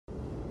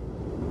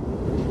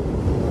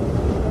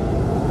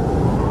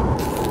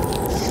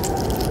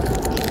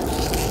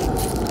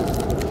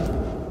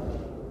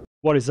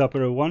What is up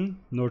everyone,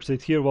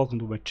 Northside here, welcome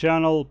to my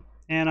channel.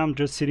 And I'm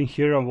just sitting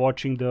here, I'm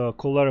watching the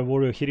Cooldown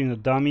warrior hitting the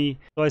dummy.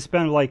 So I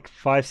spent like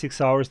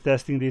 5-6 hours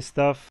testing this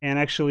stuff, and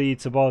actually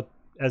it's about,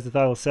 as the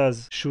title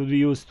says, should we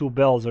use two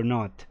bells or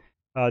not.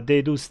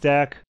 They do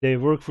stack, they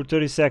work for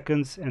 30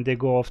 seconds and they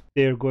go off,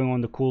 they're going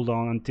on the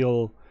cooldown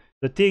until...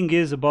 The thing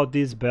is about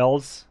these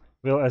bells,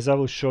 well, as I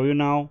will show you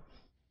now,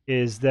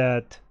 is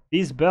that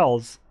these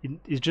bells,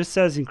 it just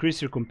says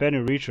increase your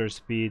companion recharge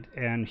speed,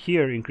 and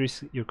here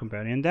increase your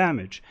companion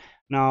damage.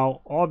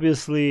 Now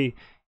obviously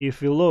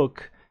if we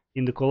look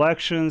in the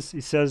collections,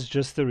 it says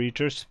just the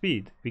recharge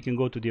speed. We can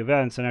go to the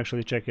events and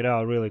actually check it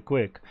out really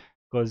quick,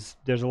 because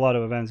there's a lot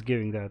of events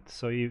giving that,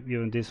 so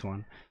even this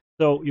one.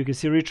 So you can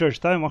see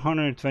recharge time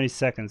 120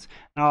 seconds.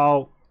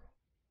 Now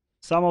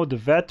some of the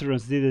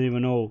veterans didn't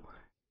even know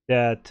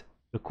that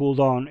the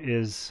cooldown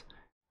is...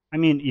 I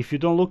mean, if you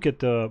don't look at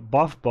the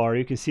buff bar,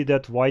 you can see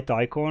that white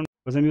icon,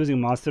 because I'm using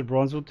Master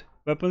Bronzewood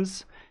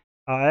weapons.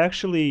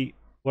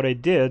 What I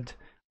did,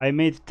 I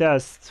made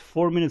tests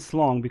 4 minutes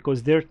long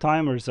because their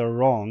timers are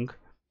wrong.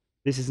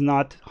 This is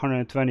not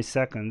 120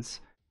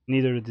 seconds,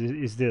 neither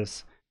is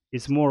this.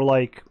 It's more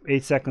like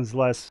 8 seconds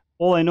less.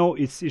 All I know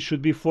is it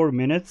should be 4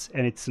 minutes,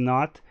 and it's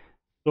not,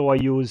 so I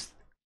used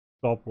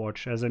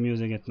stopwatch as I'm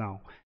using it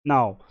now.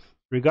 Now,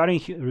 regarding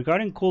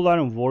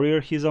Cooldown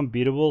warrior, he's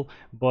unbeatable,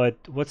 but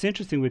what's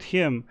interesting with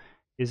him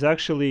is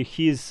actually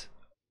his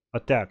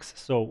attacks.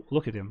 So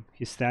look at him,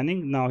 he's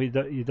standing now, he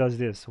does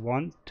this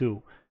 1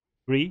 2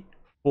 3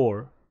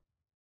 4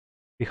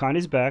 behind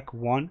his back,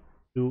 1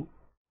 2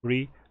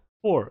 3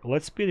 4.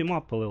 Let's speed him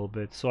up a little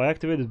bit. So I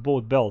activated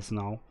both bells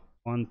now,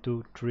 1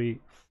 2 3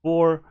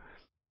 4,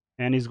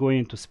 and he's going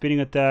into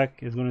spinning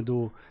attack. He's going to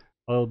do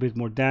a little bit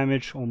more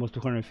damage, almost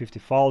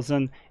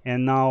 250,000,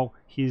 and now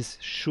he's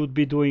should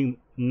be doing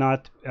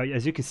not,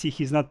 as you can see,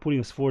 he's not putting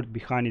a sword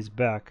behind his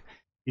back.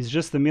 It's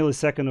just a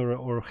millisecond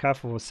or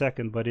half of a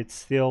second, but it's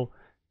still,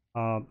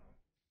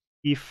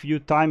 if you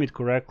time it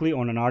correctly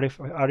on an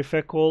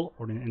artifact call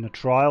or in a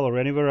trial or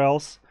anywhere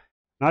else,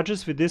 not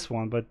just with this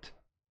one, but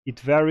it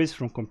varies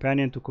from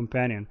companion to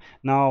companion.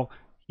 Now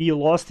he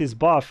lost his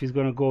buff, he's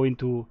gonna go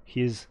into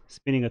his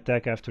spinning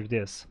attack after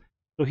this.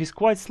 So he's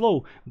quite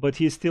slow, but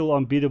he's still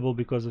unbeatable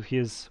because of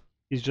he's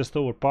just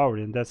overpowered,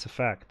 and that's a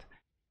fact.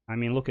 I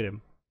mean, look at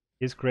him.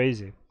 He's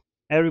crazy.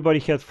 Everybody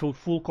had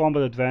full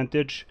combat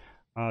advantage,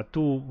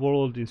 2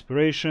 world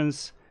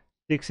inspirations,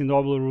 6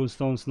 inaudible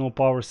runestones, no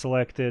power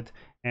selected,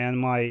 and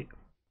my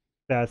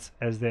stats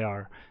as they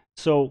are.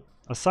 So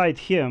aside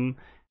him,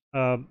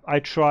 I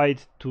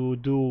tried to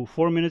do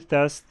 4-minute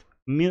test.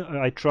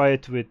 I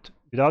tried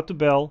without the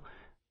bell.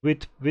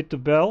 With the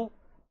bell,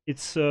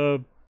 it's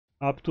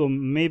up to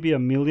maybe a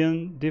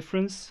million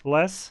difference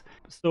less.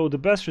 So the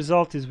best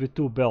result is with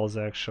 2 bells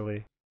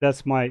actually.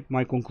 That's my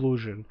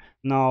conclusion.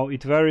 Now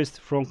it varies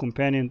from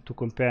companion to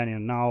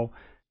companion. Now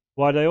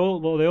what I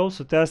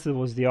also tested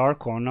was the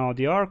archon. Now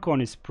the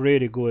archon is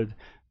pretty good.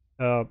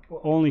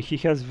 Only he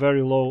has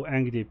very low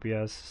Ang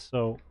DPS,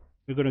 so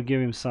we're gonna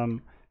give him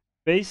some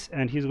space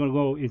and he's gonna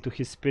go into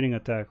his spinning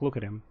attack. Look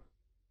at him.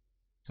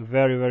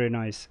 Very, very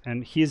nice.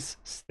 And his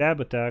stab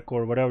attack,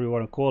 or whatever you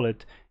want to call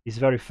it, is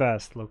very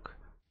fast. Look,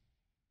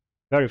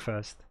 very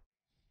fast.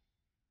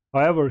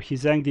 However,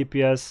 his Ang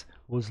DPS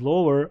was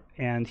lower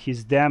and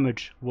his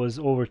damage was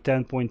over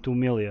 10.2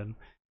 million.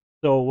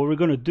 So what we're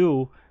gonna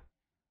do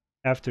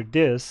after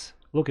this,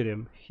 look at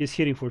him, he's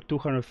hitting for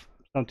 200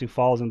 something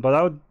thousand, but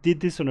I did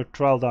this on a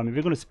trial dummy.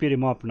 We're gonna speed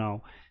him up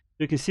now.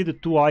 You can see the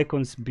 2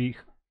 icons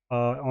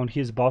on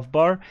his buff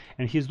bar,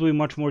 and he's doing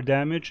much more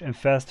damage and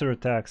faster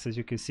attacks, as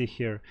you can see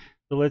here.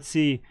 So let's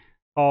see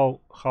how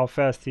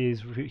fast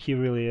he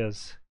really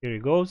is. Here he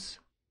goes.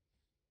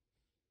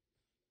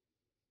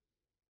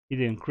 He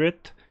didn't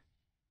crit.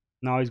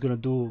 Now he's gonna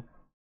do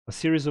a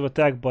series of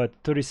attacks, but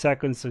 30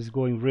 seconds is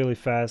going really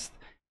fast,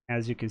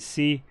 as you can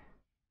see.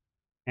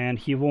 And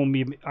he won't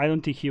be, I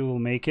don't think he will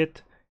make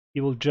it.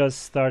 He will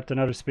just start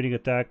another spinning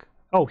attack.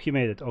 Oh, he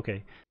made it.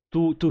 Okay,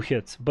 two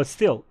hits. But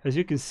still, as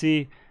you can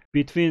see,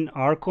 between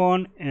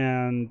archon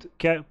and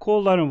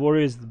Cooldown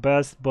warrior is the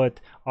best,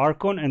 but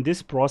archon and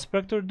this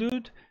prospector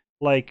dude,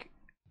 like,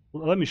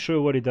 let me show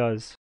you what he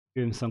does.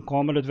 Give him some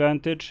combat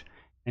advantage,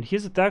 and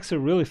his attacks are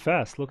really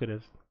fast. Look at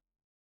it,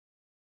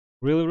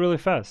 really, really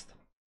fast.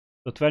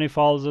 So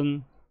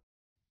 20,000,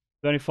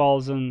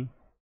 20,000.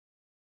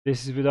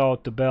 This is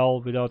without the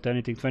bell, without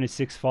anything,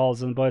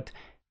 26,000. But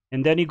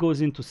and then he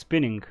goes into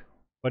spinning,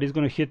 but he's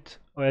gonna hit,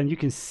 and you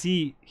can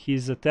see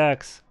his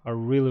attacks are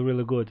really,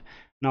 really good.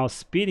 Now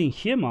speeding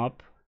him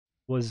up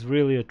was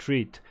really a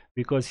treat,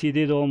 because he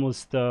did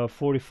almost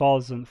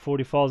 40,000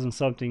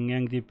 something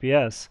Yang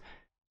DPS,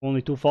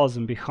 only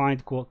 2,000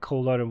 behind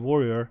Cooldown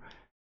warrior,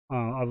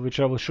 which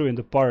I will show you in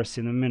the parse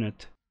in a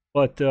minute.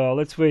 But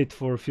let's wait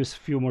for a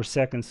few more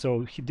seconds.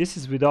 So this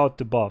is without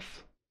the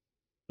buff.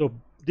 So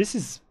this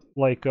is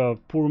like a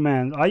poor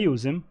man. I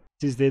use him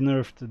since they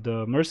nerfed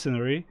the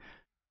mercenary,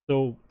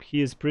 so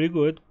he is pretty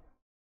good,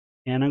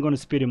 and I'm gonna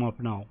speed him up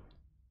now.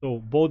 So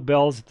both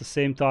bells at the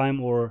same time,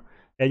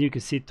 and you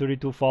can see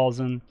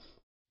 32,000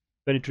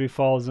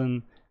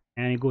 23,000,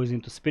 and he goes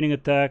into spinning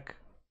attack,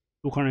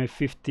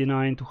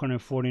 259,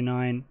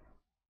 249,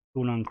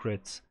 2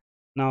 non-crits.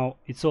 Now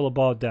it's all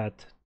about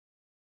that.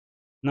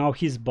 Now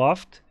he's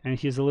buffed and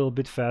he's a little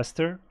bit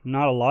faster,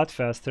 not a lot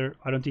faster.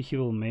 I don't think he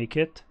will make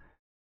it,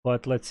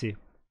 but let's see.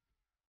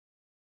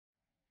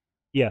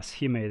 Yes,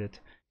 he made it.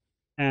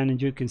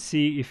 And you can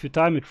see if you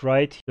time it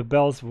right, the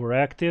bells were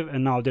active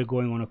and now they're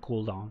going on a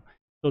cooldown.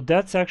 So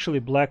that's actually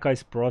Black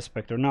Ice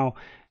Prospector. Now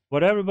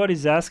what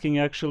everybody's asking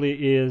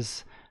actually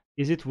is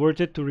it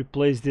worth it to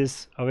replace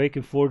this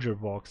Awakened Forger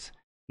box?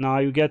 Now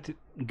you get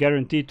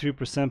guaranteed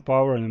 3%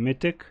 power on a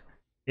mythic,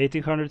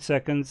 1800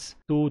 seconds,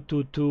 2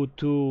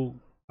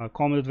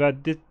 combat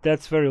vet.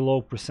 That's very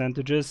low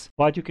percentages,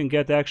 but you can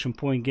get action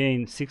point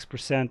gain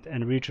 6%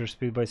 and recharge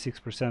speed by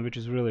 6%, which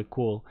is really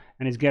cool,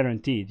 and it's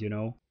guaranteed, you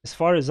know. As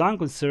far as I'm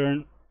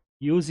concerned,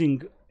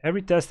 using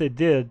every test I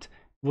did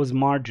was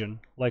margin,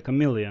 like a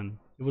million.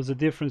 It was a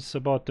difference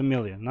about a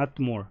million, not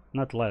more,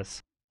 not less.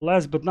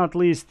 Last but not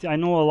least, I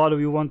know a lot of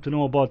you want to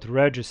know about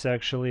Regis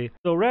actually.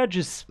 So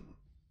Regis,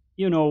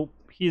 you know,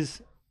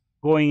 he's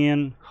going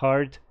in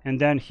hard and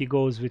then he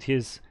goes with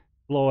his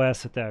low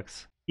ass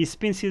attacks. He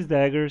spins his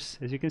daggers,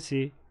 as you can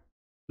see,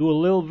 do a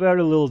little,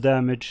 very little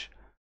damage,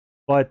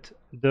 but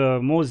the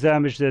most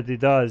damage that he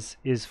does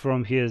is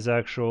from his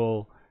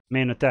actual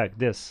main attack,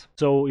 this.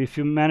 So if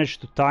you manage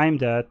to time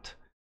that,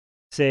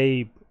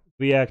 say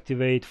we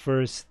activate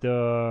first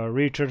the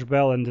recharge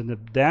bell and then the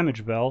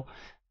damage bell,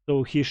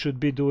 so he should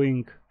be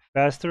doing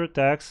faster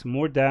attacks,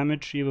 more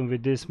damage, even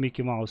with this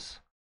Mickey Mouse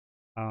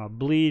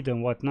bleed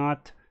and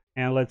whatnot.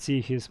 And let's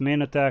see his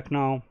main attack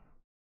now.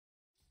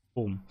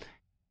 Boom.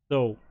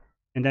 So,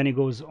 and then he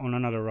goes on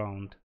another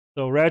round.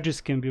 So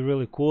Regis can be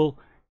really cool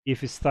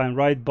if it's timed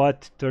right,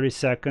 but 30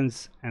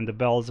 seconds and the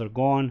bells are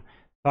gone.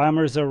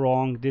 Timers are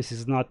wrong. This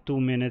is not 2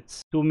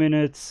 minutes. 2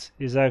 minutes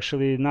is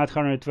actually not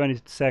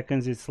 120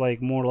 seconds. It's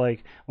like more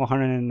like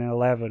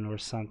 111 or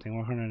something,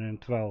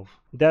 112.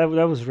 That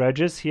was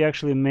Regis. He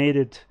actually made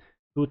it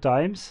 2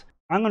 times.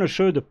 I'm going to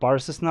show you the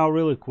parses now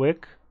really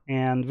quick,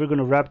 and we're going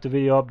to wrap the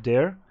video up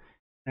there.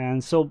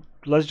 And so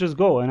let's just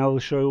go and I will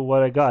show you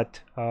what I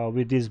got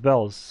with these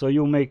bells, so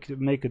you make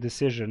a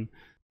decision.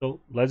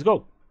 So let's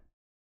go.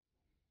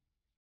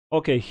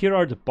 Okay, here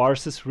are the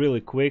parses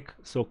really quick.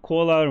 So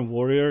Cooldown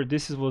Warrior,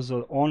 this was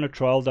on a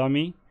trial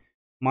dummy,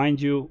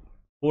 mind you,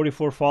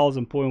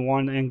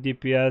 44,000.1 eng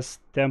DPS,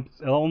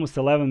 almost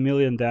 11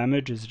 million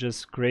damage. Is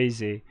just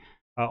crazy.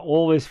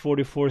 Always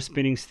 44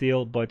 spinning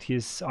steel, but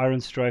his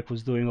Iron Strike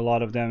was doing a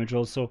lot of damage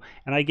also,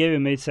 and I gave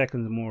him 8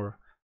 seconds more,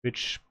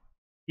 which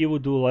he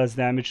would do less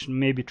damage,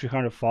 maybe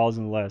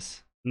 300,000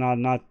 less,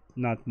 not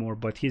more,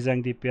 but his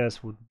eng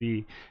DPS would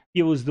be,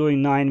 he was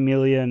doing 9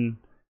 million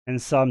and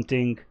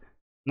something,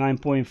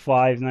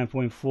 9.5,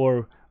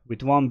 9.4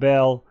 with 1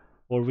 bell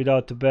or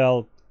without the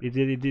bell. It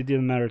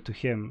didn't matter to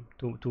him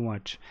too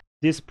much.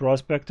 This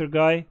prospector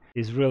guy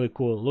is really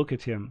cool. Look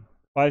at him,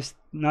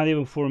 not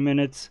even 4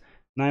 minutes,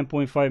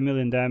 9.5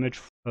 million damage,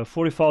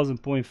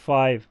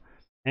 40,000.5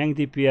 eng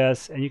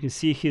DPS, and you can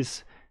see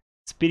his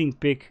spinning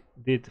pick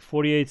did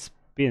 48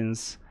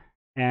 spins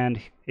and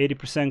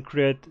 80%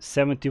 crit,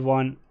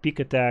 71 peak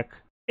attack,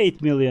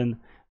 8 million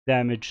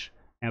damage,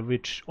 and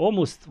which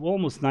almost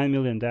 9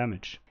 million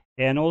damage.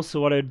 And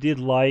also what I did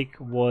like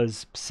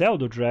was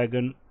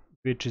Pseudodragon,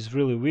 which is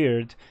really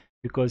weird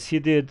because he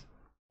did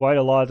quite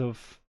a lot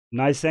of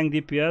nice eng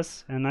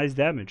DPS and nice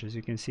damage, as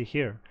you can see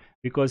here,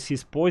 because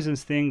his poison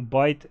sting,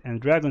 bite,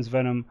 and dragon's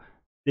venom,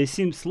 they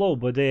seem slow,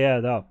 but they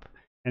add up,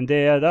 and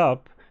they add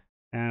up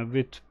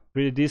with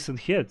pretty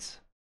decent hits.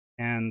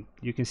 And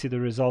you can see the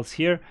results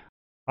here.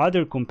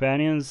 Other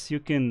companions,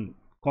 you can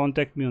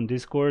contact me on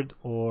Discord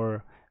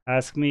or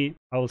ask me.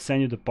 I will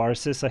send you the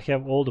parses. I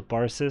have all the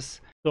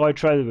parses. So I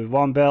tried it with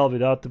 1 bell,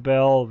 without the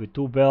bell, with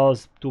 2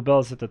 bells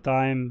at a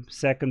time,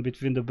 second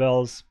between the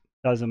bells,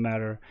 doesn't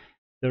matter.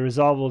 The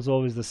result was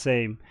always the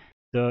same.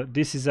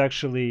 This is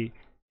actually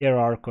Air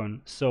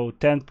Archon, so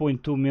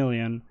 10.2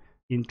 million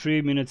in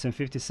 3 minutes and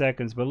 50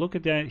 seconds. But look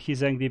at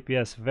his eng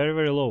DPS, very,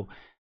 very low.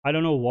 I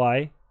don't know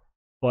why,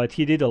 but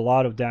he did a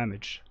lot of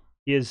damage.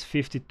 He has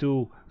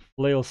 52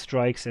 flail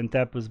strikes and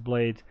Tempest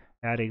Blade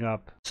adding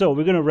up. So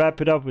we're gonna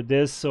wrap it up with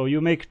this. So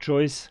you make a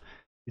choice.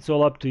 It's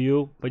all up to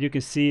you. But you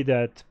can see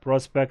that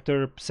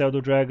Prospector,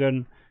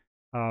 Pseudodragon,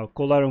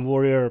 Cooldown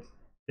Warrior,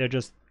 they're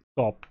just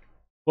top.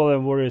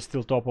 Cooldown Warrior is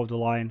still top of the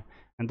line,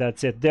 and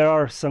that's it. There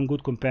are some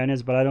good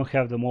companions, but I don't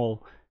have them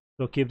all,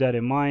 so keep that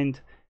in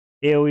mind.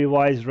 AoE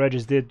wise,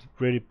 Regis did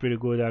pretty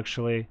good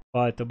actually,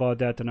 but about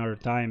that another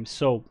time.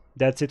 So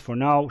that's it for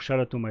now. Shout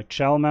out to my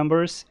channel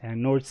members,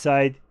 and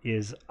Northside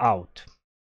is out.